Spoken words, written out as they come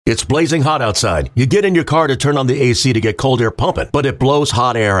It's blazing hot outside. You get in your car to turn on the AC to get cold air pumping, but it blows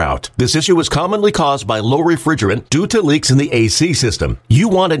hot air out. This issue is commonly caused by low refrigerant due to leaks in the AC system. You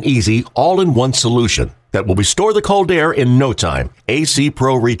want an easy, all-in-one solution that will restore the cold air in no time. AC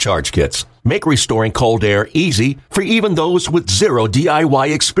Pro Recharge Kits make restoring cold air easy for even those with zero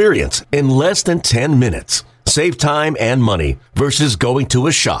DIY experience in less than 10 minutes. Save time and money versus going to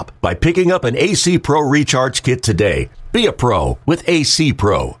a shop by picking up an AC Pro Recharge Kit today. Be a pro with AC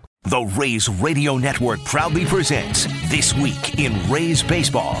Pro. The Rays Radio Network proudly presents This Week in Rays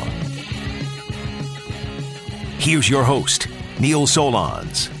Baseball. Here's your host, Neil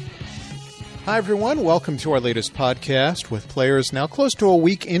Solondz. Hi, everyone. Welcome to our latest podcast with players now close to a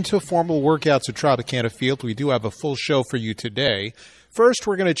week into formal workouts at Tropicana Field. We do have a full show for you today. First,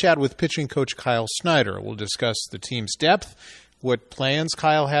 we're going to chat with pitching coach Kyle Snyder. We'll discuss the team's depth, what plans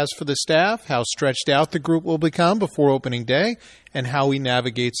Kyle has for the staff, how stretched out the group will become before opening day, and how he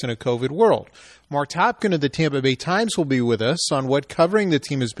navigates in a COVID world. Mark Topkin of the Tampa Bay Times will be with us on what covering the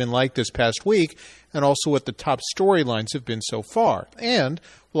team has been like this past week, and also what the top storylines have been so far. And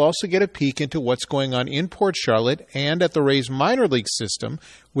we'll also get a peek into what's going on in Port Charlotte and at the Rays minor league system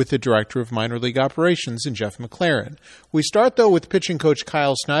with the Director of Minor League Operations in Jeff McLaren. We start, though, with pitching coach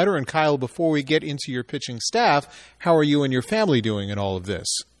Kyle Snyder. And Kyle, before we get into your pitching staff, how are you and your family doing in all of this?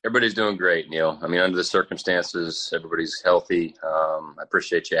 Everybody's doing great, Neil. I mean, under the circumstances, everybody's healthy. I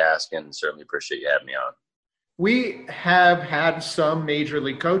appreciate you asking. Certainly appreciate you having me on. We have had some major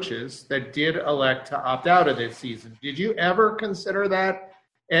league coaches that did elect to opt out of this season. Did you ever consider that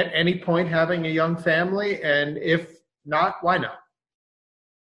at any point, having a young family? And if not, why not?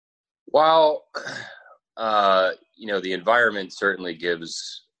 Well, the environment certainly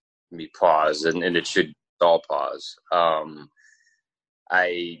gives me pause, and it should all pause.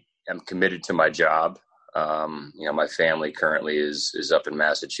 I am committed to my job. My family currently is up in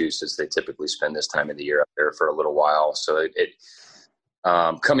Massachusetts. They typically spend this time of the year up there for a little while. So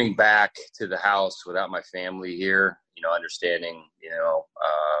coming back to the house without my family here, understanding,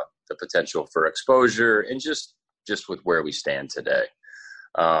 the potential for exposure and just with where we stand today.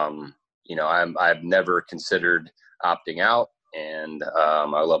 I've never considered opting out, and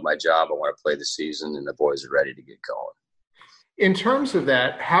I love my job. I want to play the season, and the boys are ready to get going. In terms of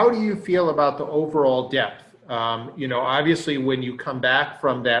that, how do you feel about the overall depth? Obviously when you come back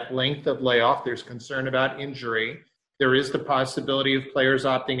from that length of layoff, there's concern about injury. There is the possibility of players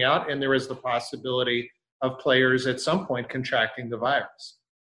opting out, and there is the possibility of players at some point contracting the virus.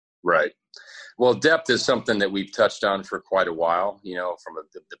 Right. Well, depth is something that we've touched on for quite a while, from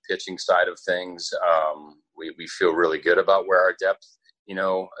the pitching side of things. We feel really good about where our depth,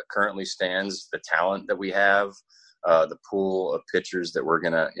 currently stands, the talent that we have. The pool of pitchers that we're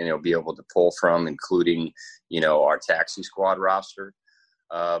going to, be able to pull from, including, our taxi squad roster.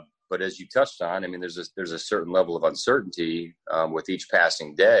 But as you touched on, I mean, there's a certain level of uncertainty with each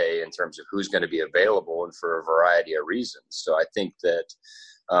passing day in terms of who's going to be available and for a variety of reasons. So I think that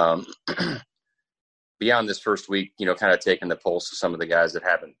beyond this first week, kind of taking the pulse of some of the guys that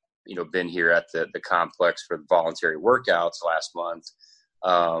haven't, been here at the complex for the voluntary workouts last month,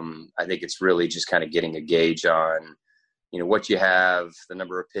 I think it's really just kind of getting a gauge on, what you have, the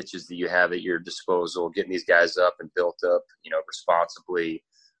number of pitches that you have at your disposal, getting these guys up and built up, responsibly,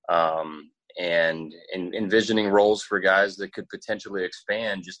 and envisioning roles for guys that could potentially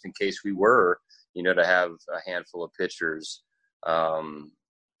expand just in case we were, to have a handful of pitchers,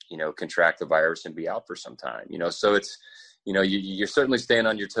 contract the virus and be out for some time, so it's, you're certainly staying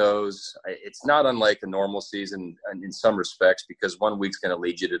on your toes. It's not unlike a normal season in some respects, because 1 week's going to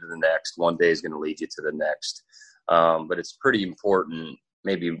lead you to the next. One day is going to lead you to the next. But it's pretty important,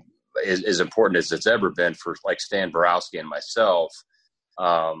 maybe as important as it's ever been for like Stan Borowski and myself,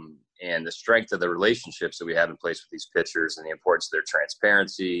 and the strength of the relationships that we have in place with these pitchers and the importance of their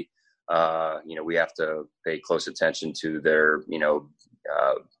transparency. We have to pay close attention to their,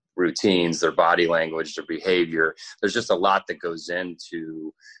 routines, their body language, their behavior. There's just a lot that goes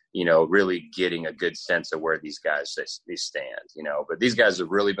into, really getting a good sense of where these guys stand, but these guys have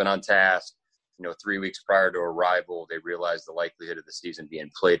really been on task. 3 weeks prior to arrival, they realized the likelihood of the season being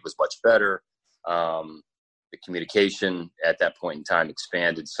played was much better. The communication at that point in time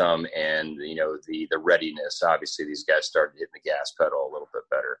expanded some, and, the readiness, obviously these guys started hitting the gas pedal a little bit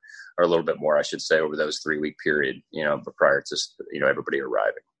better, or a little bit more, I should say, over those 3 week period, but prior to, everybody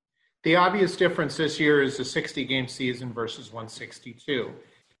arriving. The obvious difference this year is a 60-game season versus 162.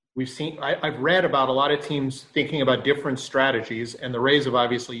 I've read about a lot of teams thinking about different strategies, and the Rays have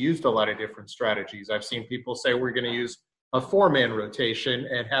obviously used a lot of different strategies. I've seen people say we're going to use a 4-man rotation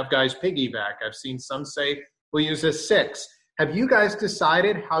and have guys piggyback. I've seen some say we'll use a 6. Have you guys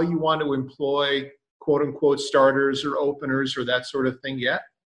decided how you want to employ quote unquote starters or openers or that sort of thing yet?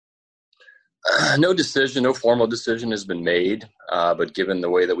 No formal decision has been made. But given the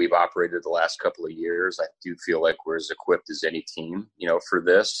way that we've operated the last couple of years, I do feel like we're as equipped as any team, for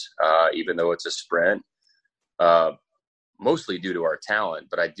this, even though it's a sprint, mostly due to our talent.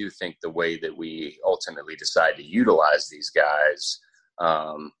 But I do think the way that we ultimately decide to utilize these guys,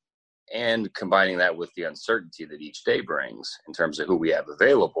 and combining that with the uncertainty that each day brings in terms of who we have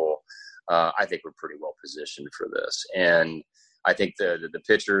available, I think we're pretty well positioned for this. And I think the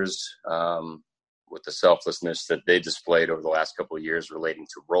pitchers, with the selflessness that they displayed over the last couple of years relating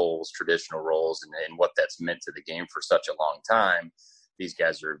to roles, traditional roles, and what that's meant to the game for such a long time, these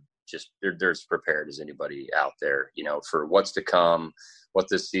guys are they're as prepared as anybody out there, for what's to come, what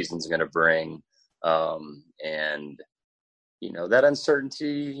this season's going to bring. And, that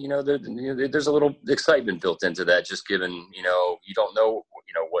uncertainty, there's a little excitement built into that, just given, you don't know,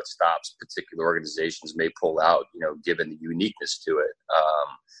 what stops particular organizations may pull out, given the uniqueness to it.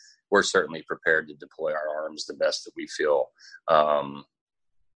 We're certainly prepared to deploy our arms the best that we feel,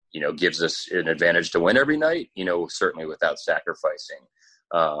 gives us an advantage to win every night, certainly without sacrificing,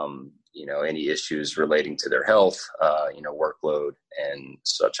 any issues relating to their health, workload and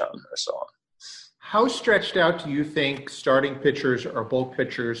such on or so on. How stretched out do you think starting pitchers or bulk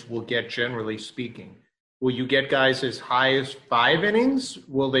pitchers will get, generally speaking? Will you get guys as high as 5 innings?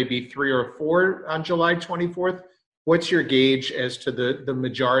 Will they be 3 or 4 on July 24th? What's your gauge as to the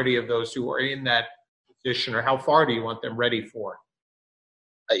majority of those who are in that position, or how far do you want them ready for?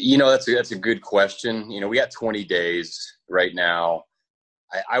 That's a good question. We got 20 days right now.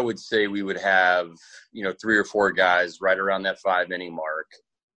 I would say we would have, 3 or 4 guys right around that 5 inning mark.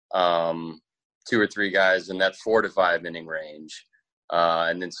 2 or 3 guys in that 4 to 5 inning range.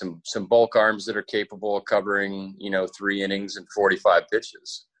 And then some bulk arms that are capable of covering, 3 innings and 45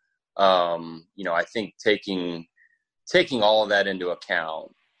 pitches. I think taking all of that into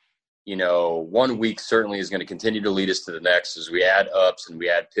account, 1 week certainly is going to continue to lead us to the next as we add ups and we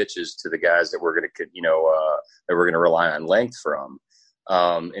add pitches to the guys that we're going to rely on length from.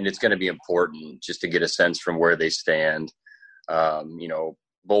 And it's going to be important just to get a sense from where they stand,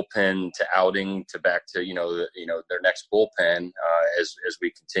 bullpen to outing to back to, their next bullpen, as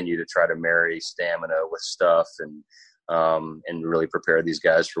we continue to try to marry stamina with stuff and really prepare these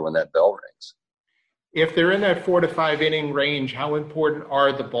guys for when that bell rings. If they're in that 4 to 5 inning range, how important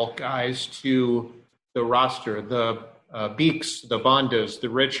are the bulk guys to the roster? The Beeks, the Bondas, the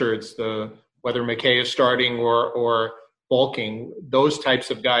Richards, whether McKay is starting or bulking, those types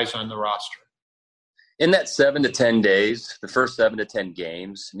of guys on the roster? In that 7 to 10 days, the first 7 to 10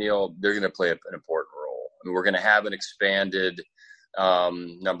 games, Neil, they're going to play an important role. I mean, we're going to have an expanded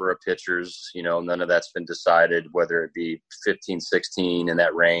number of pitchers. None of that's been decided, whether it be 15, 16 in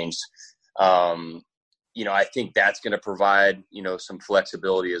that range. I think that's going to provide, some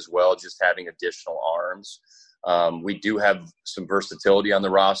flexibility as well, just having additional arms. We do have some versatility on the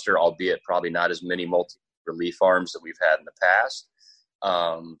roster, albeit probably not as many multi-relief arms that we've had in the past.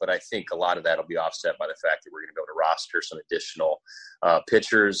 But I think a lot of that will be offset by the fact that we're going to be able to roster some additional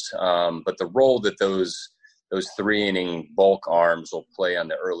pitchers. But the role that those 3-inning bulk arms will play on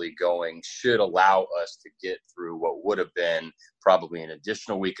the early going should allow us to get through what would have been probably an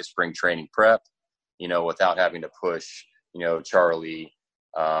additional week of spring training prep, without having to push, Charlie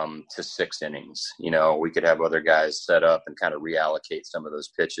to 6 innings. We could have other guys set up and kind of reallocate some of those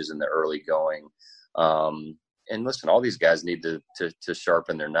pitches in the early going. And listen, all these guys need to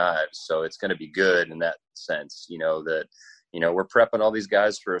sharpen their knives. So it's going to be good in that sense, that, we're prepping all these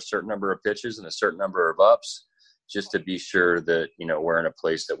guys for a certain number of pitches and a certain number of ups just to be sure that, we're in a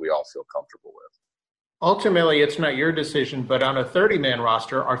place that we all feel comfortable with. Ultimately, it's not your decision, but on a 30-man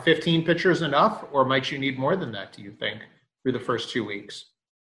roster, are 15 pitchers enough, or might you need more than that, do you think, through the first 2 weeks?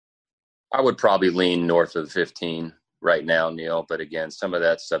 I would probably lean north of 15 right now, Neil. But again, some of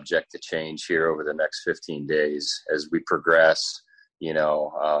that's subject to change here over the next 15 days as we progress.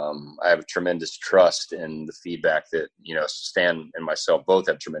 I have tremendous trust in the feedback that, Stan and myself both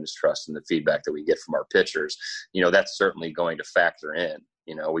have tremendous trust in the feedback that we get from our pitchers. That's certainly going to factor in.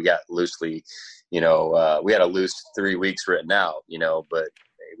 We got loosely, we had a loose 3 weeks written out, but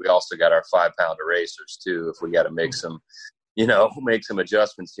we also got our 5-pound erasers too. If we got to make some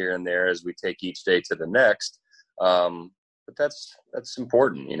adjustments here and there as we take each day to the next. But that's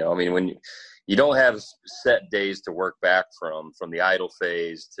important. When you don't have set days to work back from the idle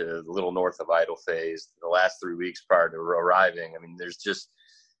phase to the little north of idle phase, the last 3 weeks prior to arriving, there's just,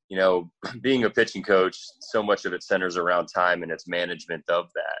 being a pitching coach, so much of it centers around time and its management of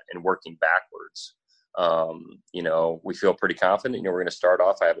that and working backwards. We feel pretty confident. We're going to start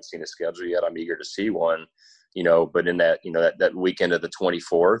off. I haven't seen a schedule yet. I'm eager to see one, but in that, that weekend of the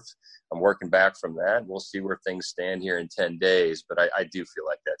 24th, I'm working back from that. We'll see where things stand here in 10 days. But I do feel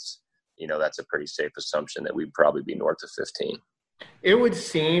like that's a pretty safe assumption that we'd probably be north of 15. It would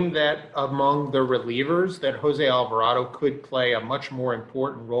seem that among the relievers that Jose Alvarado could play a much more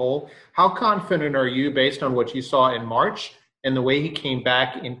important role. How confident are you based on what you saw in March and the way he came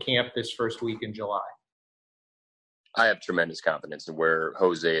back in camp this first week in July? I have tremendous confidence in where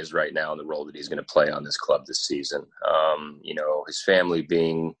Jose is right now and the role that he's going to play on this club this season. His family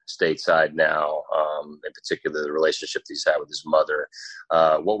being stateside now, in particular, the relationship that he's had with his mother,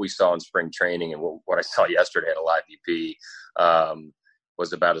 what we saw in spring training and what I saw yesterday at a live BP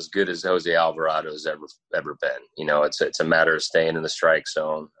was about as good as Jose Alvarado has ever been. It's a matter of staying in the strike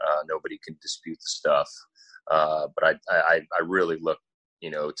zone. Nobody can dispute the stuff. But I really look,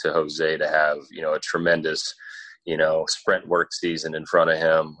 to Jose to have, a tremendous, sprint work season in front of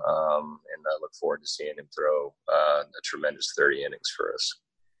him. And I look forward to seeing him throw a tremendous 30 innings for us.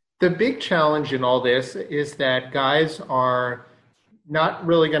 The big challenge in all this is that guys are not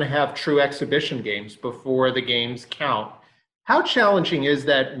really going to have true exhibition games before the games count. How challenging is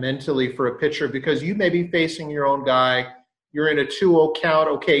that mentally for a pitcher? Because you may be facing your own guy. You're in a 2-0 count.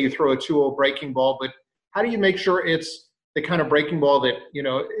 Okay, you throw a 2-0 breaking ball, but how do you make sure it's the kind of breaking ball that,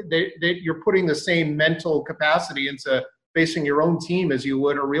 that you're putting the same mental capacity into facing your own team as you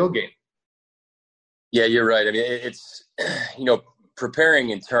would a real game? Yeah, you're right. I mean, it's, preparing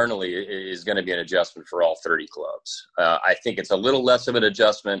internally is going to be an adjustment for all 30 clubs. I think it's a little less of an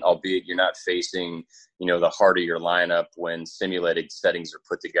adjustment, albeit you're not facing, the heart of your lineup when simulated settings are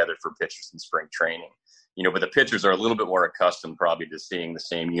put together for pitchers in spring training. But the pitchers are a little bit more accustomed probably to seeing the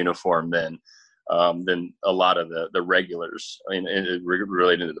same uniform than a lot of the regulars,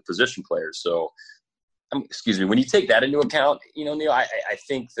 related to the position players. So, when you take that into account, Neil, I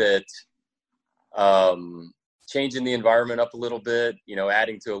think that changing the environment up a little bit,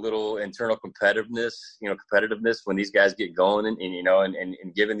 adding to a little internal competitiveness when these guys get going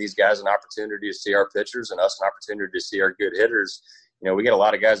and giving these guys an opportunity to see our pitchers and us an opportunity to see our good hitters. We get a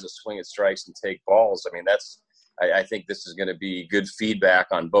lot of guys that swing at strikes and take balls. I mean, I think this is going to be good feedback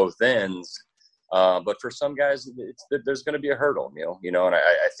on both ends. But for some guys, there's going to be a hurdle, and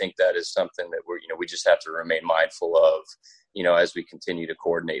I think that is something that we just have to remain mindful of, as we continue to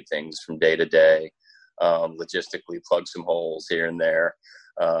coordinate things from day to day, logistically plug some holes here and there.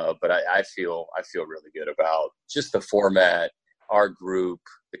 But I feel really good about just the format, our group,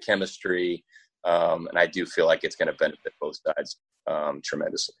 the chemistry, and I do feel like it's going to benefit both sides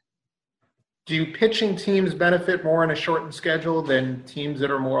tremendously. Do pitching teams benefit more in a shortened schedule than teams that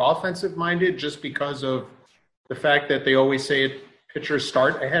are more offensive-minded just because of the fact that they always say pitchers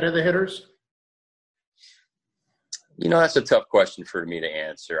start ahead of the hitters? That's a tough question for me to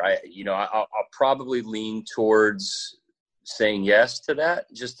answer. I'll probably lean towards saying yes to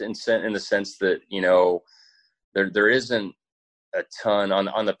that, just in the sense that, there isn't a ton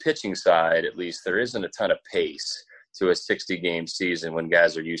on the pitching side, at least there isn't a ton of pace to a 60-game season when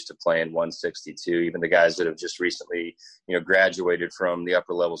guys are used to playing 162. Even the guys that have just recently, graduated from the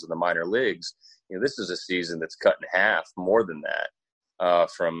upper levels of the minor leagues, this is a season that's cut in half, more than that,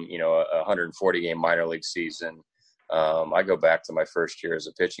 from, a 140-game minor league season. I go back to my first year as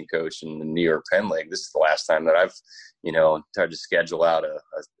a pitching coach in the New York Penn League. This is the last time that I've, tried to schedule out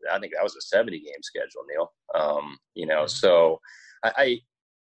I think that was a 70-game schedule, Neil. So I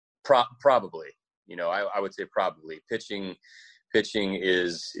probably, I would say probably pitching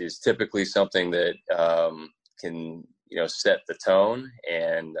is typically something that can, set the tone.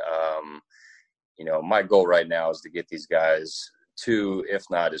 And, my goal right now is to get these guys to, if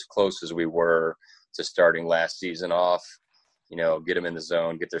not as close as we were to starting last season off, get them in the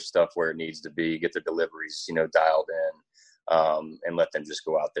zone, get their stuff where it needs to be, get their deliveries, dialed in, and let them just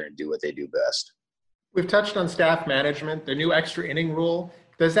go out there and do what they do best. We've touched on staff management, the new extra inning rule.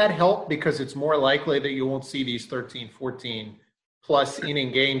 Does that help because it's more likely that you won't see these 13, 14 plus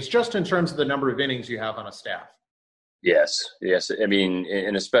inning games just in terms of the number of innings you have on a staff? Yes. I mean,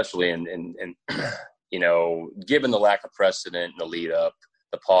 and especially in given the lack of precedent in the lead up,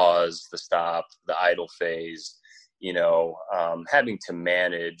 the pause, the stop, the idle phase, having to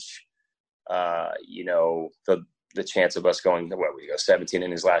manage, the chance of us going, 17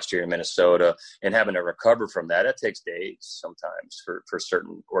 innings last year in Minnesota and having to recover from that. That takes days sometimes for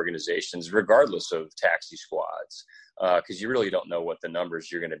certain organizations, regardless of taxi squads. because you really don't know what the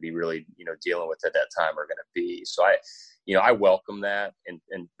numbers you're going to be really, dealing with at that time are going to be. So I welcome that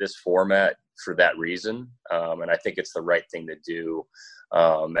in this format for that reason. And I think it's the right thing to do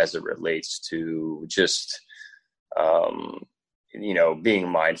as it relates to just, being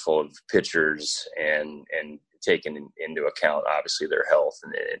mindful of pitchers and taking into account, obviously, their health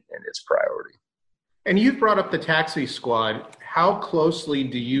and its priority. And you've brought up the taxi squad. How closely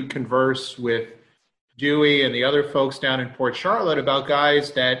do you converse with Dewey and the other folks down in Port Charlotte about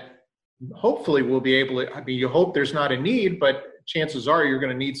guys that hopefully will be able to, you hope there's not a need, but chances are you're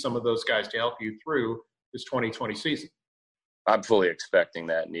going to need some of those guys to help you through this 2020 season. I'm fully expecting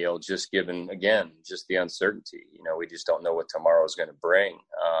that, Neil, just given, again, just the uncertainty. We just don't know what tomorrow is going to bring.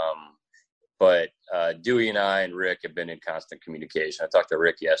 But Dewey and I and Rick have been in constant communication. I talked to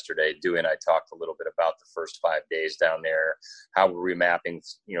Rick yesterday. Dewey and I talked a little bit about the first 5 days down there. How were we mapping,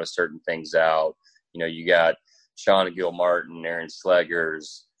 certain things out? You got Sean Gilmartin, Aaron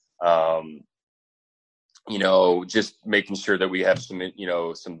Slegers, just making sure that we have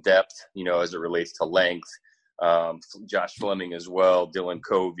some depth, as it relates to length. Josh Fleming as well, Dylan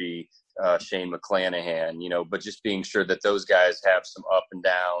Covey, Shane McClanahan, but just being sure that those guys have some up and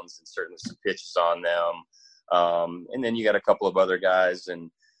downs and certainly some pitches on them. And then you got a couple of other guys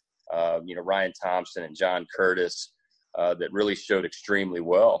and, Ryan Thompson and John Curtis that really showed extremely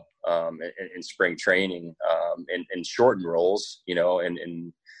well in spring training in shortened roles,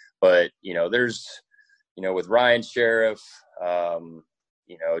 but there's, with Ryan Sheriff,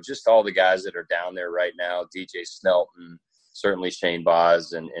 just all the guys that are down there right now, DJ Snelton, certainly Shane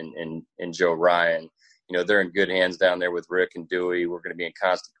Boz and Joe Ryan, they're in good hands down there with Rick and Dewey. We're going to be in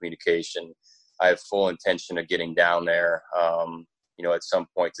constant communication. I have full intention of getting down there, at some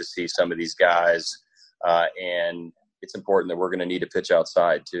point to see some of these guys. And it's important that we're going to need to pitch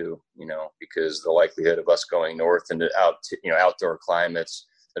outside too, because the likelihood of us going north into outdoor climates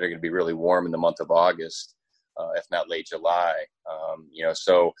that are going to be really warm in the month of August, if not late July.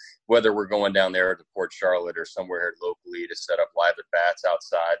 So whether we're going down there to Port Charlotte or somewhere locally to set up live at bats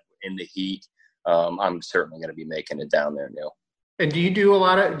outside in the heat, I'm certainly going to be making it down there, Neil. And do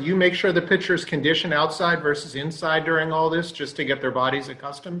you make sure the pitchers condition outside versus inside during all this just to get their bodies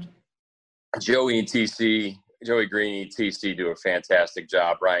accustomed? Joey Green and TC do a fantastic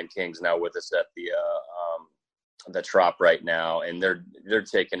job. Ryan King's now with us at the Trop right now, and they're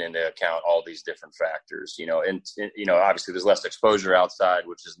taking into account all these different factors, and obviously there's less exposure outside,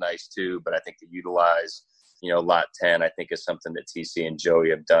 which is nice too, but I think to utilize, lot 10, I think is something that TC and Joey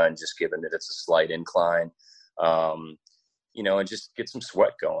have done, just given that it's a slight incline, and just get some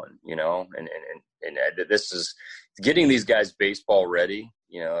sweat going, and this is getting these guys baseball ready.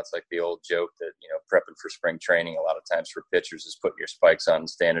 It's like the old joke that, prepping for spring training a lot of times for pitchers is putting your spikes on and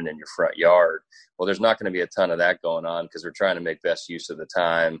standing in your front yard. Well, there's not going to be a ton of that going on because we're trying to make best use of the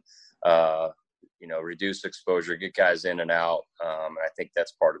time, reduce exposure, get guys in and out. And I think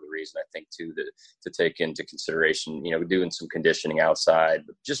that's part of the reason, I think, too, to take into consideration, doing some conditioning outside,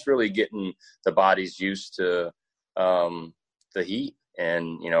 but just really getting the bodies used to the heat.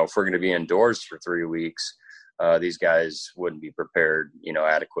 And, if we're going to be indoors for 3 weeks, these guys wouldn't be prepared,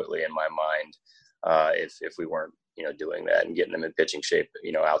 adequately in my mind, if we weren't, doing that and getting them in pitching shape,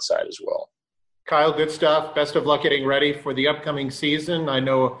 outside as well. Kyle, good stuff. Best of luck getting ready for the upcoming season. I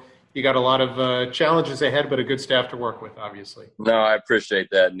know you got a lot of challenges ahead, but a good staff to work with, obviously. No, I appreciate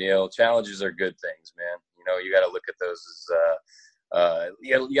that, Neil. Challenges are good things, man. You got to look at those as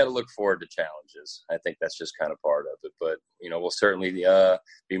you got to look forward to challenges. I think that's just kind of part of it. But we'll certainly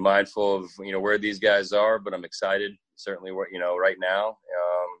be mindful of where these guys are. But I'm excited, certainly, right now,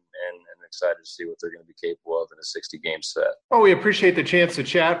 and excited to see what they're going to be capable of in a 60-game set. Well, we appreciate the chance to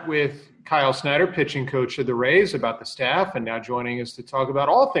chat with Kyle Snyder, pitching coach of the Rays, about the staff, and now joining us to talk about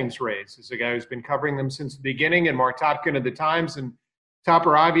all things Rays. As a guy who's been covering them since the beginning, and Mark Totkin of the Times, and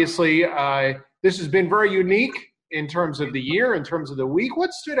Topper, obviously, this has been very unique in terms of the year, in terms of the week.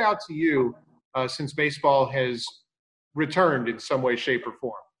 What stood out to you since baseball has returned in some way, shape, or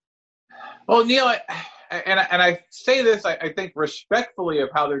form? Well, Neil, and I say this, I think respectfully of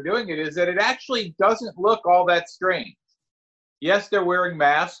how they're doing it, is that it actually doesn't look all that strange. Yes, they're wearing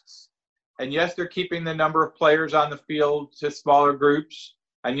masks, and yes, they're keeping the number of players on the field to smaller groups,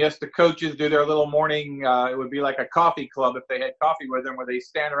 and yes, the coaches do their little morning, it would be like a coffee club if they had coffee with them, where they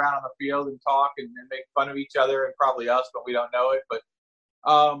stand around on the field and talk and make fun of each other, and probably us, but we don't know it. But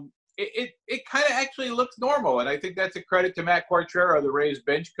it kind of actually looks normal, and I think that's a credit to Matt Quartraro, the Rays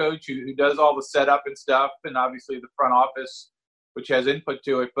bench coach, who does all the setup and stuff, and obviously the front office, which has input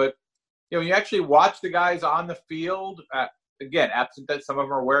to it. But you actually watch the guys on the field. Again, absent that some of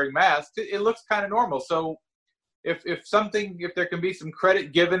them are wearing masks, it looks kind of normal. So if there can be some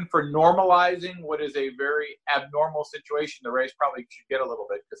credit given for normalizing what is a very abnormal situation, the Rays probably should get a little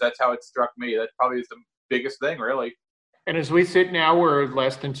bit, because that's how it struck me. That probably is the biggest thing, really. And as we sit now, we're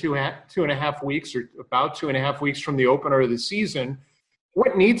less than 2.5 weeks, or about 2.5 weeks from the opener of the season.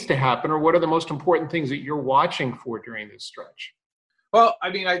 What needs to happen, or what are the most important things that you're watching for during this stretch? Well,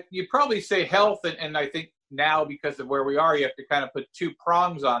 I mean, you probably say health, and I think now, because of where we are, you have to kind of put two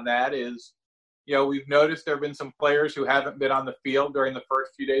prongs on that. Is, we've noticed there have been some players who haven't been on the field during the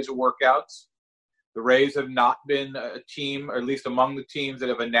first few days of workouts. The Rays have not been a team, or at least among the teams that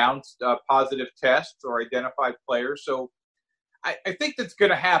have announced positive tests or identified players. So I think that's going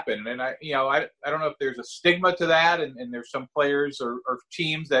to happen. And I don't know if there's a stigma to that, and there's some players or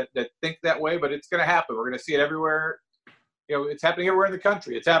teams that think that way, but it's going to happen. We're going to see it everywhere. It's happening everywhere in the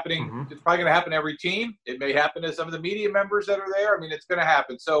country. It's happening. Mm-hmm. It's probably going to happen to every team. It may happen to some of the media members that are there. I mean, it's going to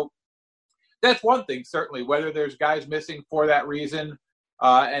happen. So that's one thing, certainly, whether there's guys missing for that reason,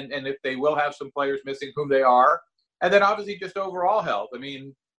 and if they will have some players missing, whom they are. And then obviously just overall health. I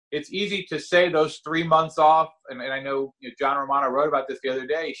mean, it's easy to say those 3 months off, and I know, John Romano wrote about this the other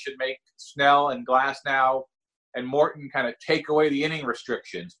day, should make Snell and Glasnow and Morton kind of take away the inning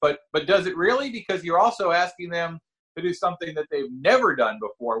restrictions. But does it really? Because you're also asking them to do something that they've never done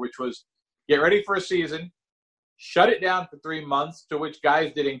before, which was get ready for a season, shut it down for 3 months, to which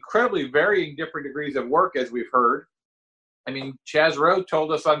guys did incredibly varying different degrees of work, as we've heard. I mean, Chaz Rowe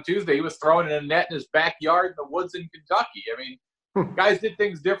told us on Tuesday he was throwing in a net in his backyard in the woods in Kentucky. I mean, guys did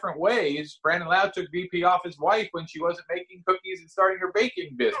things different ways. Brandon Lowe took BP off his wife when she wasn't making cookies and starting her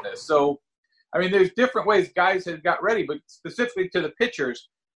baking business. So, I mean, there's different ways guys have got ready, but specifically to the pitchers,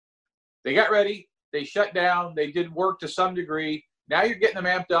 they got ready, they shut down, they did work to some degree. Now you're getting them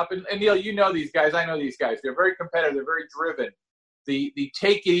amped up. And Neil, you know these guys. I know these guys. They're very competitive. They're very driven. The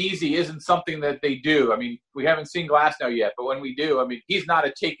take it easy isn't something that they do. I mean, we haven't seen Glasnow yet, but when we do, I mean, he's not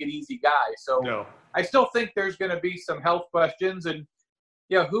a take it easy guy. So no. I still think there's going to be some health questions. And,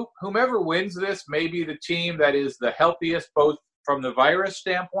 whomever wins this may be the team that is the healthiest, both from the virus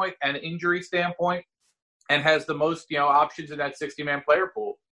standpoint and injury standpoint, and has the most, options in that 60-man player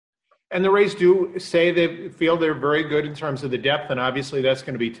pool. And the Rays do say they feel they're very good in terms of the depth, and obviously that's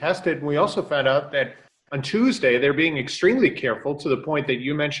going to be tested. And we also found out that on Tuesday they're being extremely careful, to the point that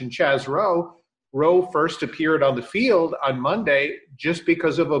you mentioned Chaz Rowe. Rowe first appeared on the field on Monday just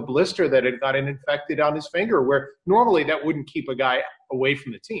because of a blister that had gotten infected on his finger, where normally that wouldn't keep a guy away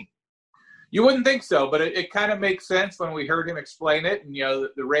from the team. You wouldn't think so, but it kind of makes sense when we heard him explain it. And,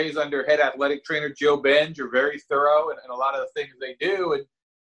 the Rays under head athletic trainer Joe Benge are very thorough in a lot of the things they do. And,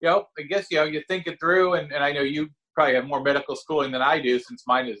 I guess, you think it through, and I know you probably have more medical schooling than I do, since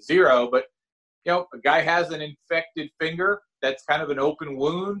mine is zero, but, a guy has an infected finger. That's kind of an open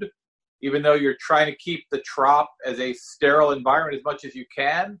wound, even though you're trying to keep the trop as a sterile environment as much as you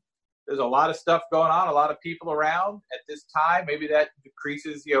can. There's a lot of stuff going on, a lot of people around at this time. Maybe that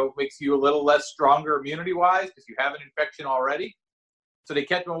decreases, makes you a little less stronger immunity-wise because you have an infection already. So they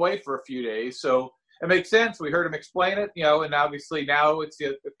kept him away for a few days. So it makes sense. We heard him explain it, and obviously now it's,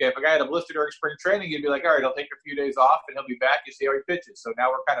 okay, if a guy had a blister during spring training, you'd be like, all right, I'll take a few days off and he'll be back. You see how he pitches. So now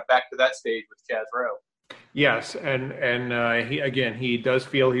we're kind of back to that stage with Chaz Rowe. Yes, and he does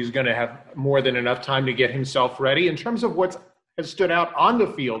feel he's going to have more than enough time to get himself ready. In terms of what has stood out on the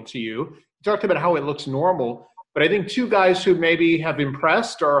field to you, you talked about how it looks normal, but I think two guys who maybe have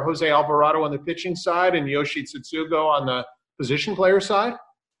impressed are Jose Alvarado on the pitching side and Yoshi Tsutsugo on the position player side.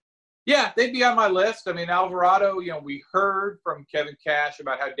 Yeah, they'd be on my list. I mean, Alvarado, we heard from Kevin Cash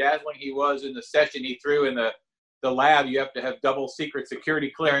about how dazzling he was in the session he threw in the lab. You have to have double secret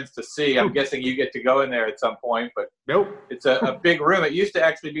security clearance to see. I'm guessing you get to go in there at some point, but nope. It's a big room. It used to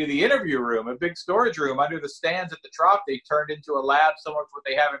actually be the interview room, a big storage room under the stands at the Trop. They turned into a lab similar to what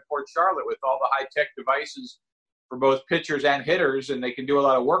they have in Port Charlotte, with all the high-tech devices for both pitchers and hitters, and they can do a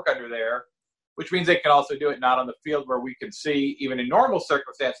lot of work under there, which means they can also do it not on the field where we can see, even in normal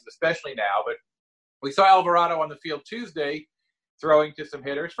circumstances, especially now. But we saw Alvarado on the field Tuesday throwing to some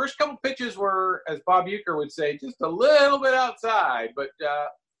hitters. First couple pitches were, as Bob Uecker would say, just a little bit outside, but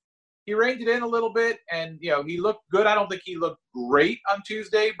he reined it in a little bit, and, he looked good. I don't think he looked great on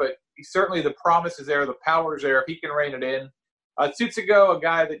Tuesday, but certainly the promise is there, the power is there if he can rein it in. Tsutsugo, a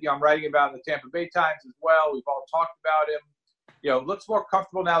guy that I'm writing about in the Tampa Bay Times as well. We've all talked about him. Looks more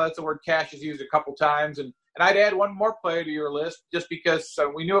comfortable now. That's the word Cash has used a couple times. And I'd add one more player to your list just because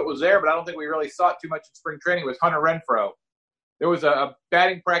we knew it was there, but I don't think we really saw it too much in spring training, was Hunter Renfroe. There was a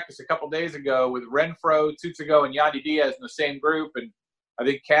batting practice a couple days ago with Renfroe, Tsutsugo, and Yandy Diaz in the same group. And I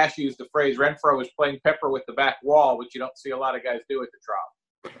think Cash used the phrase Renfroe was playing pepper with the back wall, which you don't see a lot of guys do at the Trop.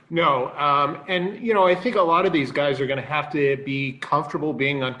 No. And, I think a lot of these guys are going to have to be comfortable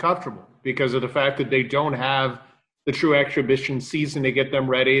being uncomfortable because of the fact that they don't have the true exhibition season to get them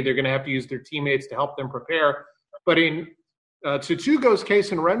ready. They're going to have to use their teammates to help them prepare. But in Tsutsugo's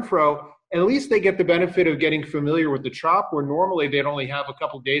case and Renfroe, at least they get the benefit of getting familiar with the chop where normally they'd only have a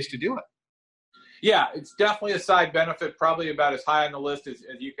couple days to do it. Yeah, it's definitely a side benefit, probably about as high on the list as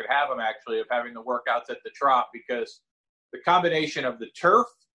you could have them, actually, of having the workouts at the Trop, because the combination of the turf,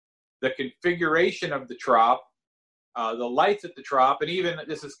 the configuration of the Trop, the lights at the Trop, and even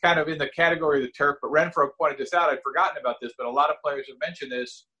this is kind of in the category of the turf, but Renfroe pointed this out. I'd forgotten about this, but a lot of players have mentioned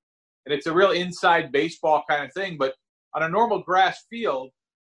this, and it's a real inside baseball kind of thing. But on a normal grass field,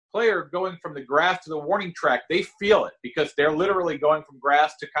 player going from the grass to the warning track, they feel it because they're literally going from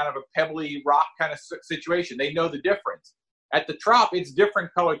grass to kind of a pebbly rock kind of situation. They know the difference. At the Trop, it's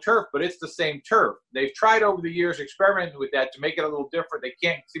different color turf, but it's the same turf. They've tried over the years experimenting with that to make it a little different. They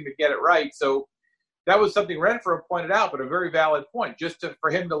can't seem to get it right. So that was something Renfroe pointed out, but a very valid point. For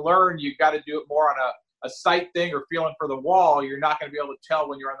him to learn, you've got to do it more on a sight thing or feeling for the wall. You're not going to be able to tell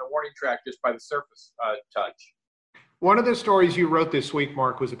when you're on the warning track just by the surface touch. One of the stories you wrote this week,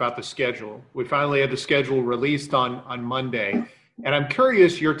 Mark, was about the schedule. We finally had the schedule released on Monday. And I'm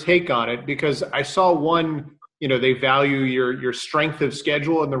curious your take on it because I saw one, they value your strength of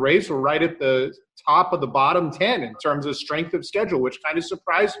schedule, and the Rays were right at the top of the bottom 10 in terms of strength of schedule, which kind of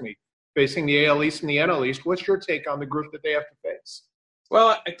surprised me, facing the AL East and the NL East. What's your take on the group that they have to face?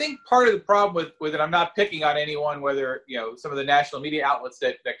 Well, I think part of the problem with it, I'm not picking on anyone, whether, some of the national media outlets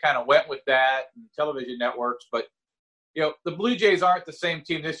that kind of went with that and television networks, but the Blue Jays aren't the same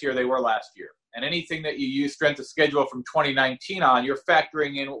team this year they were last year. And anything that you use strength of schedule from 2019 on, you're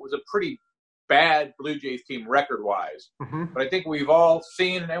factoring in what was a pretty bad Blue Jays team record-wise. Mm-hmm. But I think we've all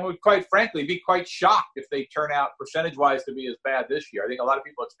seen, and would quite frankly be quite shocked if they turn out percentage-wise to be as bad this year. I think a lot of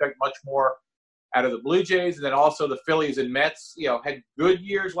people expect much more out of the Blue Jays, and then also the Phillies and Mets, had good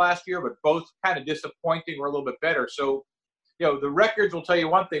years last year, but both kind of disappointing or a little bit better. So, the records will tell you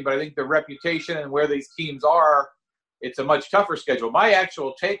one thing, but I think the reputation and where these teams are, it's a much tougher schedule. My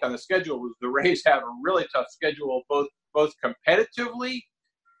actual take on the schedule was the Rays have a really tough schedule, both competitively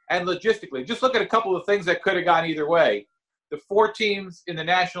and logistically. Just look at a couple of things that could have gone either way. The 4 teams in the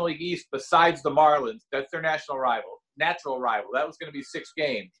National League East besides the Marlins, that's their natural rival. That was going to be 6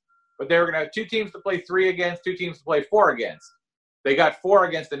 games. But they were going to have 2 teams to play 3 against, 2 teams to play 4 against. They got 4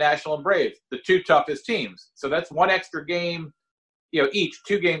 against the National and Braves, the 2 toughest teams. So that's 1 extra game, each,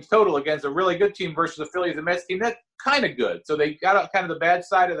 2 games total against a really good team versus the Phillies and Mets team. That's kind of good. So they got kind of the bad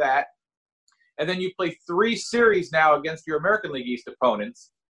side of that. And then you play 3 series now against your American League East opponents.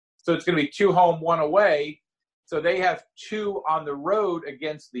 So it's going to be 2 home, 1 away. So they have 2 on the road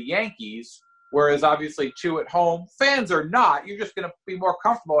against the Yankees, whereas obviously 2 at home. Fans are not. You're just going to be more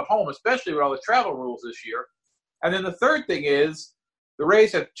comfortable at home, especially with all the travel rules this year. And then the third thing is the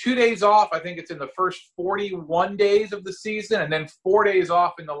Rays have 2 days off. I think it's in the first 41 days of the season, and then 4 days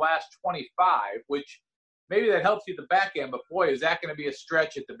off in the last 25, which maybe that helps you at the back end, but boy, is that going to be a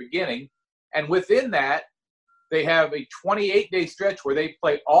stretch at the beginning. And within that, they have a 28-day stretch where they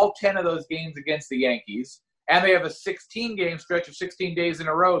play all 10 of those games against the Yankees, and they have a 16-game stretch of 16 days in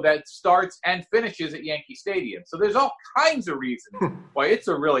a row that starts and finishes at Yankee Stadium. So there's all kinds of reasons why it's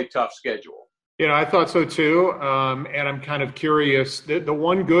a really tough schedule. I thought so too, and I'm kind of curious. The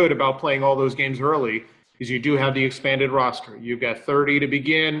one good about playing all those games early is you do have the expanded roster. You've got 30 to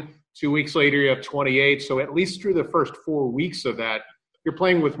begin. 2 weeks later, you have 28. So at least through the first 4 weeks of that, you're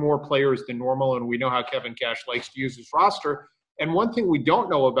playing with more players than normal, and we know how Kevin Cash likes to use his roster. And one thing we don't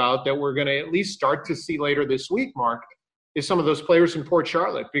know about that we're going to at least start to see later this week, Mark, is some of those players in Port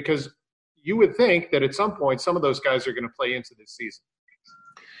Charlotte, because you would think that at some point some of those guys are going to play into this season.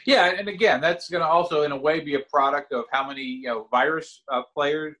 Yeah, and again, that's going to also, in a way, be a product of how many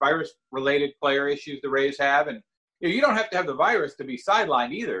virus-related player issues the Rays have. And you don't have to have the virus to be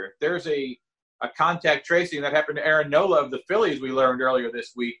sidelined either. If there's a contact tracing that happened to Aaron Nola of the Phillies, we learned earlier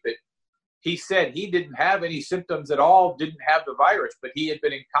this week that he said he didn't have any symptoms at all, didn't have the virus, but he had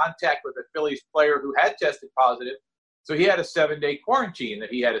been in contact with a Phillies player who had tested positive. So he had a 7-day quarantine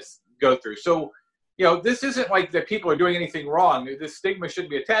that he had to go through. So, this isn't like that people are doing anything wrong. This stigma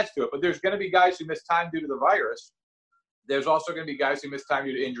shouldn't be attached to it, but there's going to be guys who miss time due to the virus. There's also going to be guys who miss time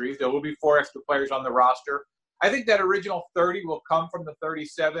due to injuries. There will be 4 extra players on the roster. I think that original 30 will come from the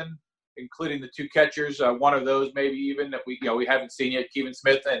 37, including the 2 catchers. One of those maybe even that we haven't seen yet, Keevan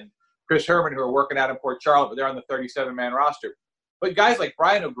Smith and Chris Herman, who are working out in Port Charlotte, but they're on the 37-man roster. But guys like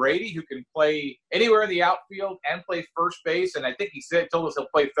Brian O'Grady, who can play anywhere in the outfield and play first base, and I think he told us he'll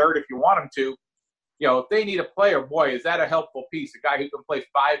play third if you want him to. if they need a player, boy, is that a helpful piece, a guy who can play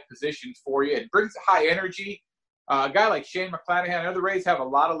 5 positions for you and brings a high energy. A guy like Shane McClanahan, I know the Rays have a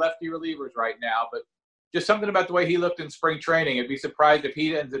lot of lefty relievers right now, but just something about the way he looked in spring training. I'd be surprised if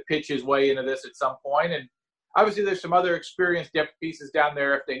he ends to pitch his way into this at some point. And obviously there's some other experienced depth pieces down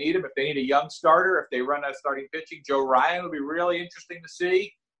there if they need them. If they need a young starter, if they run out of starting pitching, Joe Ryan would be really interesting to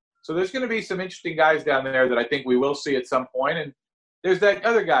see. So there's going to be some interesting guys down there that I think we will see at some point. And there's that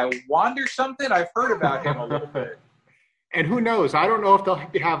other guy, Wander something. I've heard about him a little bit. And who knows? I don't know if they'll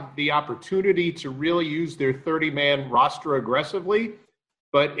have the opportunity to really use their 30-man roster aggressively.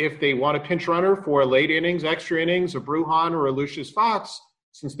 But if they want a pinch runner for late innings, extra innings, a Brujan or a Lucius Fox,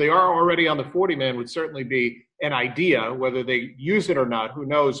 since they are already on the 40-man, would certainly be an idea. Whether they use it or not, who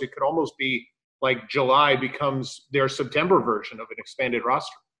knows? It could almost be like July becomes their September version of an expanded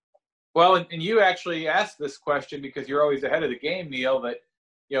roster. Well, and you actually asked this question because you're always ahead of the game, Neil, that,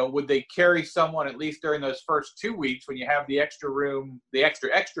 would they carry someone at least during those first 2 weeks when you have the extra room,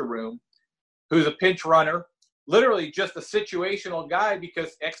 who's a pinch runner, literally just a situational guy,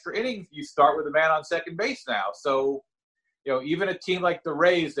 because extra innings, you start with a man on second base now. So, even a team like the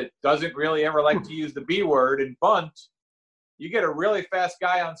Rays that doesn't really ever like to use the B word and bunt, you get a really fast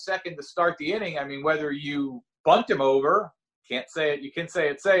guy on second to start the inning. I mean, whether you bunt him over, can't say it, you can say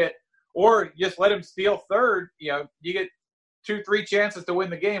it, or just let him steal third, you get 2-3 chances to win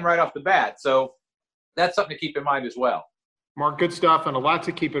the game right off the bat. So that's something to keep in mind as well. Mark, good stuff, and a lot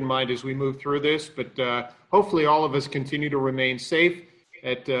to keep in mind as we move through this. But hopefully all of us continue to remain safe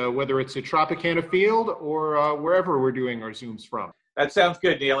at whether it's at Tropicana Field or wherever we're doing our Zooms from. That sounds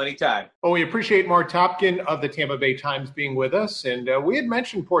good, Neil. Anytime. Oh, we appreciate Mark Topkin of the Tampa Bay Times being with us. And we had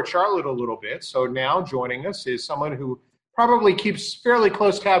mentioned Port Charlotte a little bit. So now joining us is someone who probably keeps fairly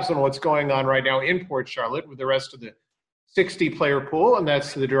close tabs on what's going on right now in Port Charlotte with the rest of the 60-player pool, and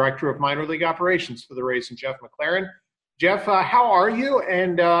that's the Director of Minor League Operations for the Rays, and Jeff McLaren. Jeff, how are you,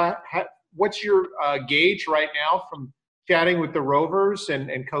 and what's your gauge right now from chatting with the Rovers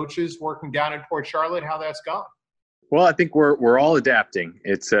and coaches working down in Port Charlotte, how that's gone? Well, I think we're all adapting.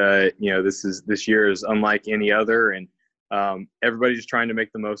 It's this year is unlike any other, and everybody's just trying to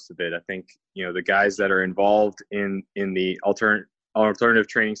make the most of it. I think the guys that are involved in the alternative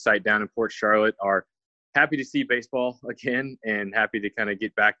training site down in Port Charlotte are happy to see baseball again and happy to kind of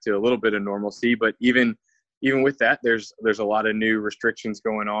get back to a little bit of normalcy. But even with that, there's a lot of new restrictions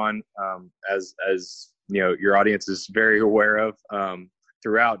going on, as your audience is very aware of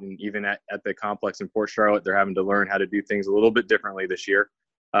throughout. And even at the complex in Port Charlotte, they're having to learn how to do things a little bit differently this year,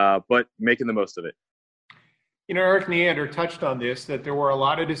 but making the most of it. Erik Neander touched on this, that there were a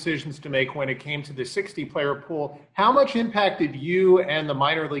lot of decisions to make when it came to the 60-player pool. How much impact did you and the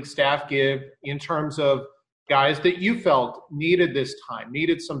minor league staff give in terms of guys that you felt needed this time,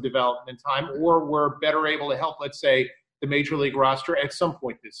 needed some development time, or were better able to help, let's say, the major league roster at some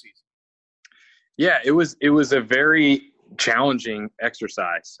point this season? Yeah, it was a very challenging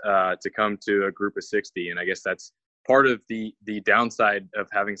exercise to come to a group of 60, and I guess that's part of the downside of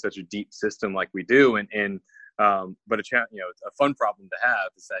having such a deep system like we do. But it's a fun problem to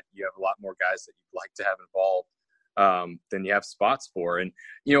have is that you have a lot more guys that you'd like to have involved than you have spots for. And,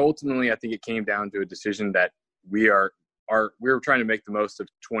 ultimately I think it came down to a decision that we were trying to make the most of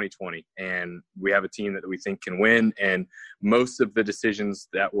 2020, and we have a team that we think can win. And most of the decisions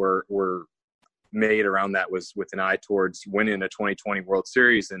that were made around that was with an eye towards winning a 2020 World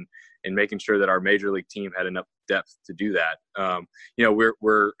Series and making sure that our major league team had enough depth to do that.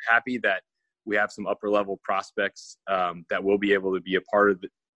 We're happy that we have some upper level prospects that will be able to be a part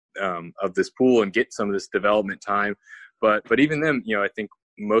of this pool and get some of this development time. But even them, I think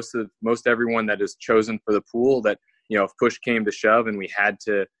most everyone that is chosen for the pool, that if push came to shove and we had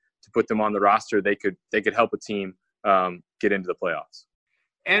to put them on the roster, they could help a team get into the playoffs.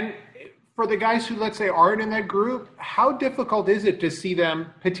 And for the guys who, let's say, aren't in that group, how difficult is it to see them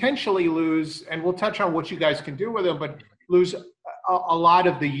potentially lose? And we'll touch on what you guys can do with them, but lose a lot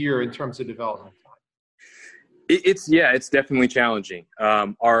of the year in terms of development time. It's definitely challenging.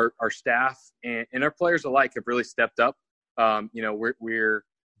 Our staff and our players alike have really stepped up. We're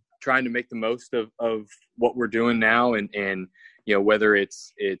trying to make the most of what we're doing now, and whether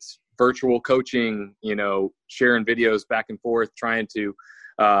it's virtual coaching, sharing videos back and forth, trying to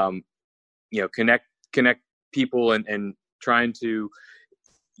connect people and trying to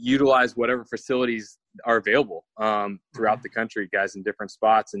utilize whatever facilities are available throughout the country, guys in different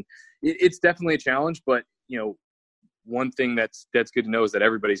spots. And it's definitely a challenge, but one thing that's good to know is that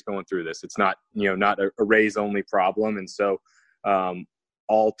everybody's going through this. It's not a Rays only problem. And so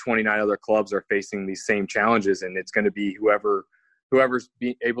all 29 other clubs are facing these same challenges, and it's going to be whoever whoever's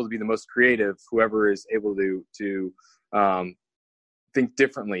able to be the most creative, whoever is able to think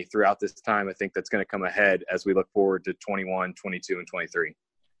differently throughout this time, I think that's going to come ahead as we look forward to 21, 22, and 23.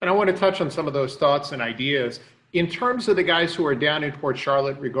 And I want to touch on some of those thoughts and ideas. In terms of the guys who are down in Port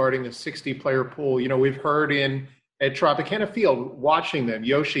Charlotte regarding the 60-player pool, we've heard at Tropicana Field, watching them,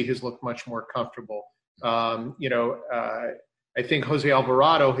 Yoshi has looked much more comfortable. I think Jose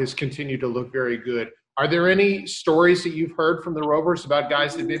Alvarado has continued to look very good. Are there any stories that you've heard from the Rovers about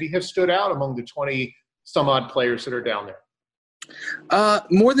guys that maybe have stood out among the 20-some-odd players that are down there?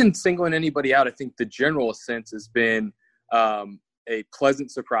 More than singling anybody out, I think the general sense has been a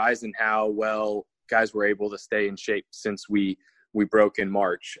pleasant surprise in how well guys were able to stay in shape since we broke in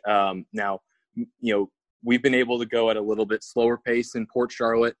March. Now, we've been able to go at a little bit slower pace in Port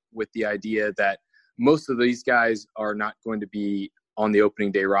Charlotte with the idea that most of these guys are not going to be on the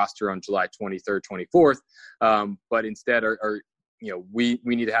opening day roster on July 23rd, 24th, but instead we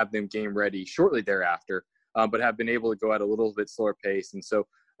need to have them game ready shortly thereafter, but have been able to go at a little bit slower pace. And so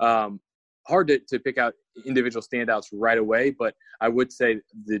hard to pick out individual standouts right away, but I would say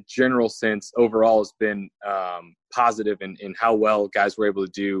the general sense overall has been positive in how well guys were able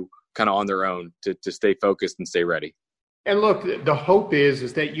to do kind of on their own to stay focused and stay ready. And look, the hope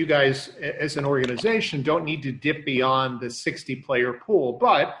is that you guys as an organization don't need to dip beyond the 60-player pool.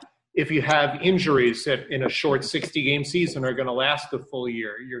 But if you have injuries that in a short 60-game season are going to last a full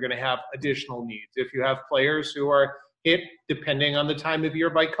year, you're going to have additional needs. If you have players who are hit, depending on the time of year,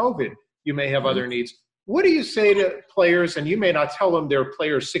 by COVID, you may have other needs. What do you say to players, and you may not tell them they're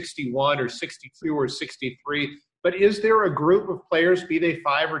player 61 or 62 or 63, but is there a group of players, be they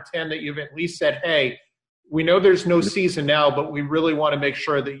 5 or 10, that you've at least said, hey, we know there's no season now, but we really want to make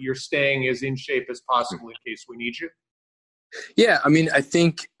sure that you're staying as in shape as possible in case we need you? Yeah, I mean, I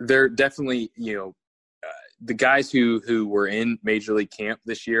think they're definitely, the guys who were in Major League camp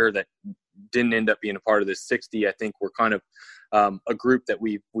this year that didn't end up being a part of this 60, I think we're kind of a group that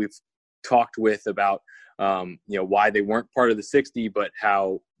we've talked with about, why they weren't part of the 60, but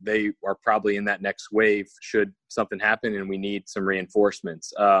how they are probably in that next wave should something happen and we need some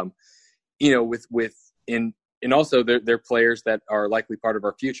reinforcements. And also they're players that are likely part of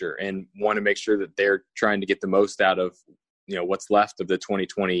our future and want to make sure that they're trying to get the most out of, what's left of the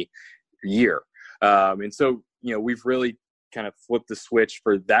 2020 year. And so, we've really kind of flipped the switch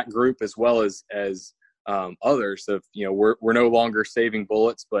for that group as well as others of, we're no longer saving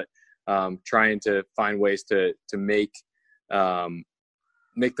bullets, but trying to find ways to make the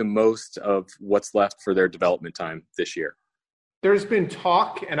most of what's left for their development time this year. There's been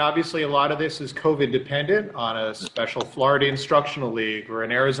talk, and obviously a lot of this is COVID dependent, on a special Florida Instructional League or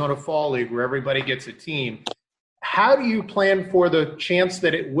an Arizona Fall League where everybody gets a team. How do you plan for the chance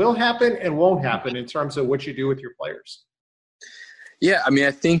that it will happen and won't happen in terms of what you do with your players? Yeah, I mean,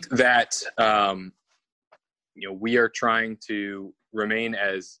 I think that, we are trying to remain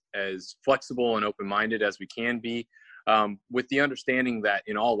as flexible and open-minded as we can be, with the understanding that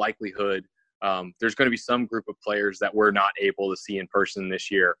in all likelihood, there's going to be some group of players that we're not able to see in person this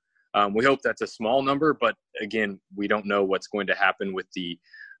year. We hope that's a small number, but again, we don't know what's going to happen with the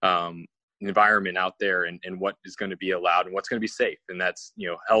environment out there and what is going to be allowed and what's going to be safe. And that's,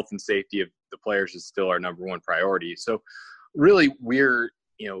 health and safety of the players is still our number one priority. So really we're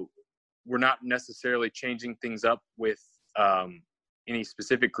not necessarily changing things up with any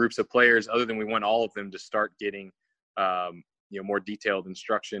specific groups of players other than we want all of them to start getting more detailed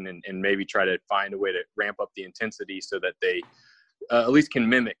instruction and maybe try to find a way to ramp up the intensity so that they at least can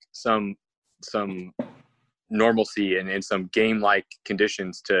mimic some normalcy and some game-like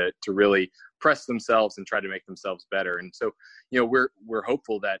conditions to really press themselves and try to make themselves better. And so, we're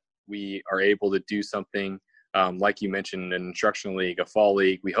hopeful that we are able to do something like you mentioned, an instructional league, a fall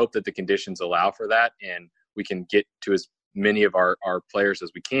league. We hope that the conditions allow for that and we can get to as many of our players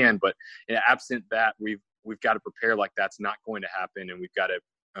as we can. But absent that, we've got to prepare like that's not going to happen, and we've got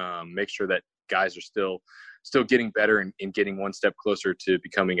to make sure that guys are still getting better and getting one step closer to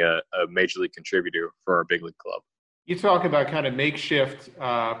becoming a major league contributor for our big league club. You talk about kind of makeshift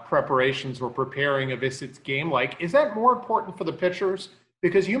preparations or preparing of it's game-like. Is that more important for the pitchers?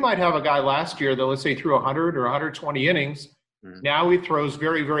 Because you might have a guy last year that, let's say, threw 100 or 120 innings. Mm-hmm. Now he throws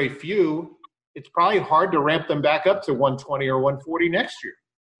very, very few. It's probably hard to ramp them back up to 120 or 140 next year.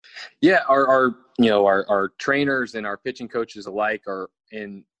 Yeah, our trainers and our pitching coaches alike are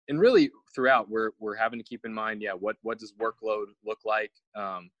and really throughout we're having to keep in mind, what does workload look like?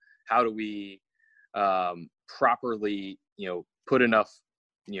 How do we properly put enough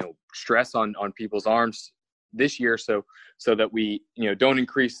stress on people's arms this year, so that we don't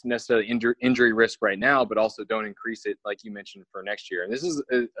increase necessarily injury risk right now, but also don't increase it, like you mentioned, for next year. And this is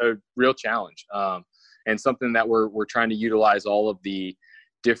a real challenge, and something that we're trying to utilize all of the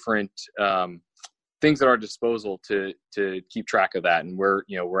different things at our disposal to keep track of that. And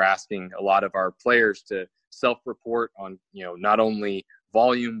we're asking a lot of our players to self-report on not only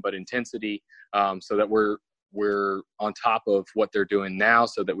volume but intensity, so that we're on top of what they're doing now,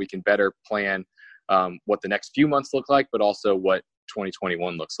 so that we can better plan what the next few months look like, but also what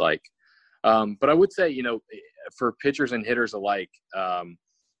 2021 looks like. But I would say, for pitchers and hitters alike,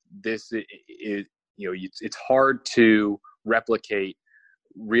 this is, it's hard to replicate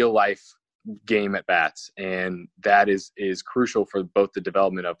real life game at bats. And that is crucial for both the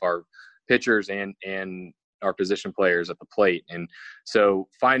development of our pitchers and our position players at the plate. And so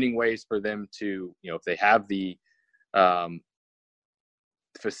finding ways for them to, if they have the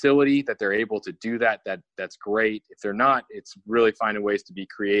facility that they're able to do that's great. If they're not, it's really finding ways to be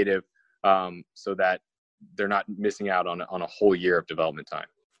creative, so that they're not missing out on a whole year of development time.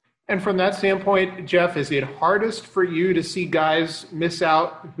 And from that standpoint, Jeff, is it hardest for you to see guys miss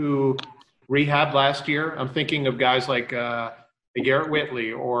out who rehabbed last year? I'm thinking of guys like Garrett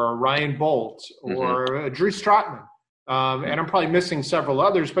Whitley or Ryan Bolt or Drew Strotman. And I'm probably missing several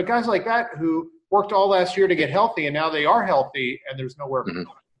others, but guys like that who worked all last year to get healthy, and now they are healthy and there's nowhere for them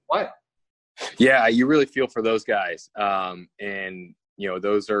to play. Yeah, you really feel for those guys. And,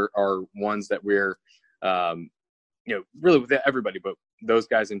 those are ones that we're, really with everybody, but those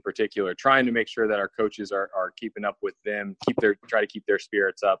guys in particular, trying to make sure that our coaches are keeping up with them, try to keep their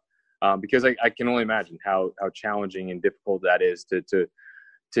spirits up. Because I can only imagine how challenging and difficult that is to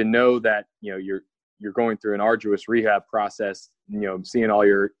know that, you're going through an arduous rehab process, seeing all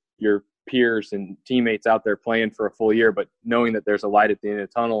your peers and teammates out there playing for a full year, but knowing that there's a light at the end of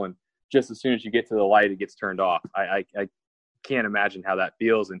the tunnel, and just as soon as you get to the light, it gets turned off. I can't imagine how that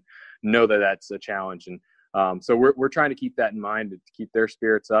feels, and know that that's a challenge. And so we're trying to keep that in mind, to keep their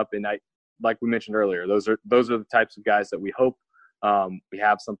spirits up. And like we mentioned earlier, those are the types of guys that we hope we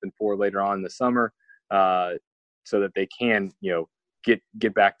have something for later on in the summer, so that they can,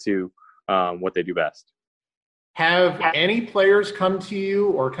 get back to what they do best. Have any players come to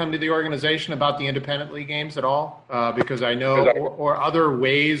you or come to the organization about the independent league games at all? Because I know, or other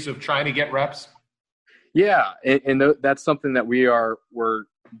ways of trying to get reps? Yeah, and that's something that we're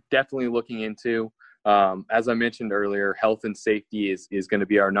definitely looking into. As I mentioned earlier, health and safety is going to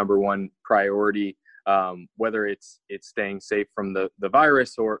be our number one priority, whether it's staying safe from the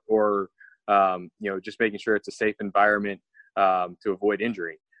virus or just making sure it's a safe environment to avoid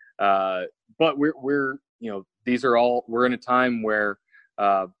injury. But we're we're in a time where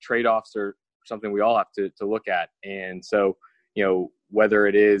trade-offs are something we all have to look at. And so, whether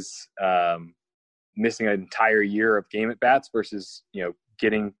it is missing an entire year of game at bats versus,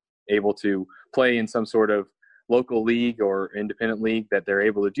 getting able to play in some sort of local league or independent league, that they're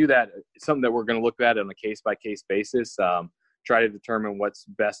able to do that, it's something that we're going to look at on a case-by-case basis, try to determine what's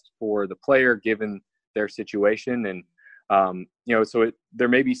best for the player given their situation. And there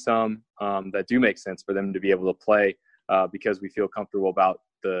may be some that do make sense for them to be able to play because we feel comfortable about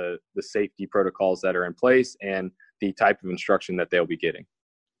the safety protocols that are in place and the type of instruction that they'll be getting.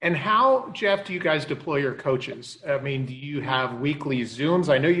 And how, Jeff, do you guys deploy your coaches? I mean, do you have weekly Zooms?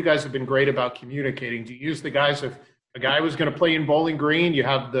 I know you guys have been great about communicating. Do you use the guys, if a guy was going to play in Bowling Green, you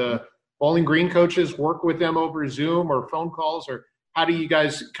have the Bowling Green coaches work with them over Zoom or phone calls, or how do you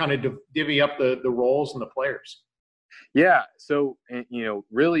guys kind of divvy up the roles and the players? Yeah. So,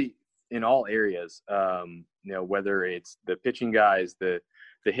 really in all areas, whether it's the pitching guys, the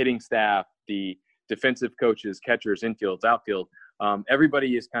hitting staff, the defensive coaches, catchers, infields, outfield,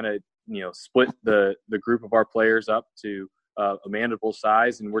 everybody is kind of, split the group of our players up to a manageable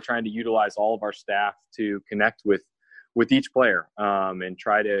size. And we're trying to utilize all of our staff to connect with each player and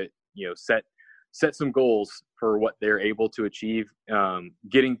try to, set some goals for what they're able to achieve,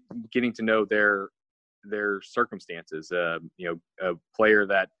 getting to know their circumstances. A player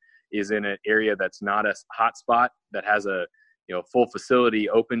that is in an area that's not a hot spot, that has a full facility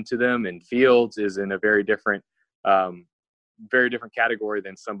open to them and fields, is in a very different category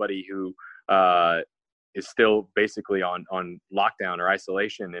than somebody who is still basically on lockdown or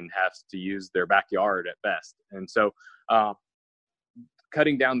isolation and has to use their backyard at best. And so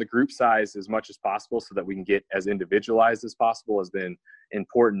cutting down the group size as much as possible so that we can get as individualized as possible has been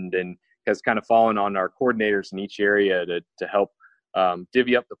important, and has kind of fallen on our coordinators in each area to help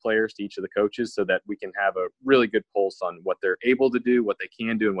divvy up the players to each of the coaches so that we can have a really good pulse on what they're able to do, what they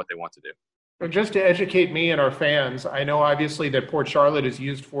can do, and what they want to do. Just to educate me and our fans, I know obviously that Port Charlotte is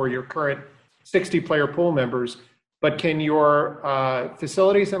used for your current 60-player pool members. But can your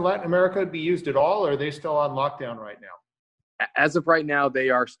facilities in Latin America be used at all, or are they still on lockdown right now? As of right now, they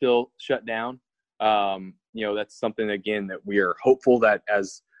are still shut down. That's something, again, that we are hopeful that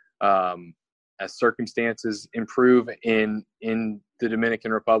as circumstances improve in the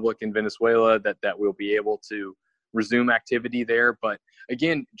Dominican Republic and Venezuela, that we'll be able to resume activity there. But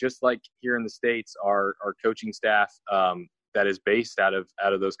again, just like here in the States, our coaching staff that is based out of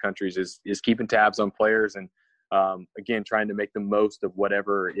those countries is keeping tabs on players and again, trying to make the most of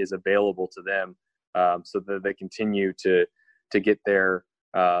whatever is available to them, so that they continue to get their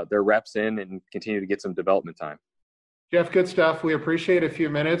reps in and continue to get some development time. Jeff, good stuff. We appreciate a few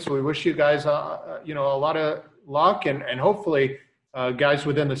minutes. We wish you guys, a lot of luck and hopefully guys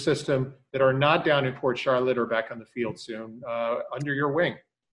within the system that are not down in Port Charlotte are back on the field soon under your wing.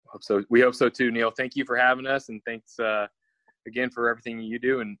 We hope so too, Neil. Thank you for having us, and thanks again for everything you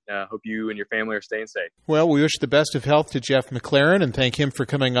do, and hope you and your family are staying safe. Well, we wish the best of health to Jeff McLaren and thank him for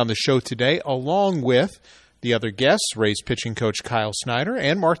coming on the show today, along with the other guests, Rays pitching coach Kyle Snyder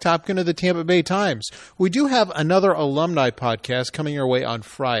and Mark Topkin of the Tampa Bay Times. We do have another alumni podcast coming your way on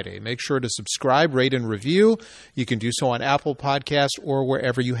Friday. Make sure to subscribe, rate, and review. You can do so on Apple Podcasts or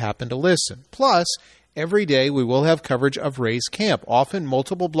wherever you happen to listen. Plus, every day we will have coverage of Rays Camp, often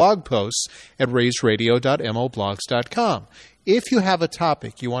multiple blog posts at raysradio.moblogs.com. If you have a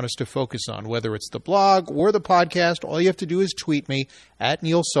topic you want us to focus on, whether it's the blog or the podcast, all you have to do is tweet me at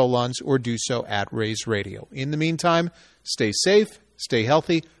Neil Solondz or do so at Rays Radio. In the meantime, stay safe, stay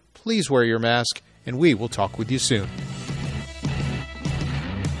healthy, please wear your mask, and we will talk with you soon.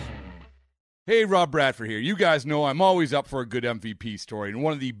 Hey, Rob Bradford here. You guys know I'm always up for a good MVP story, and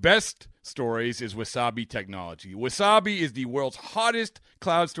one of the best stories is Wasabi Technology. Wasabi is the world's hottest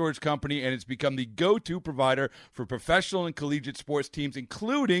cloud storage company, and it's become the go-to provider for professional and collegiate sports teams,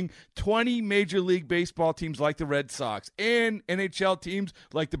 including 20 Major League Baseball teams like the Red Sox and NHL teams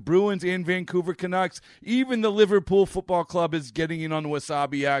like the Bruins and Vancouver Canucks. Even the Liverpool Football Club is getting in on the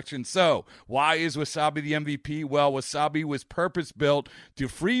Wasabi action. So, why is Wasabi the MVP? Well, Wasabi was purpose-built to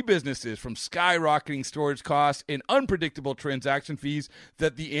free businesses from skyrocketing storage costs and unpredictable transaction fees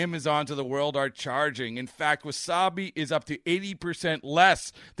that the Amazons of the world are charging. In fact, Wasabi is up to 80%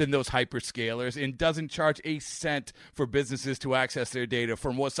 less than those hyperscalers and doesn't charge a cent for businesses to access their data.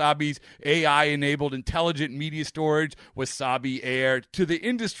 From Wasabi's AI-enabled intelligent media storage, Wasabi Air, to the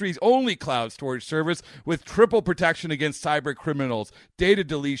industry's only cloud storage service with triple protection against cyber criminals, data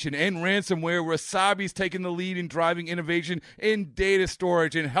deletion, and ransomware, Wasabi's taken the lead in driving innovation in data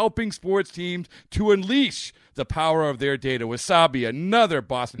storage and helping sports teams to unleash the power of their data. Wasabi, another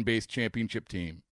Boston-based championship team.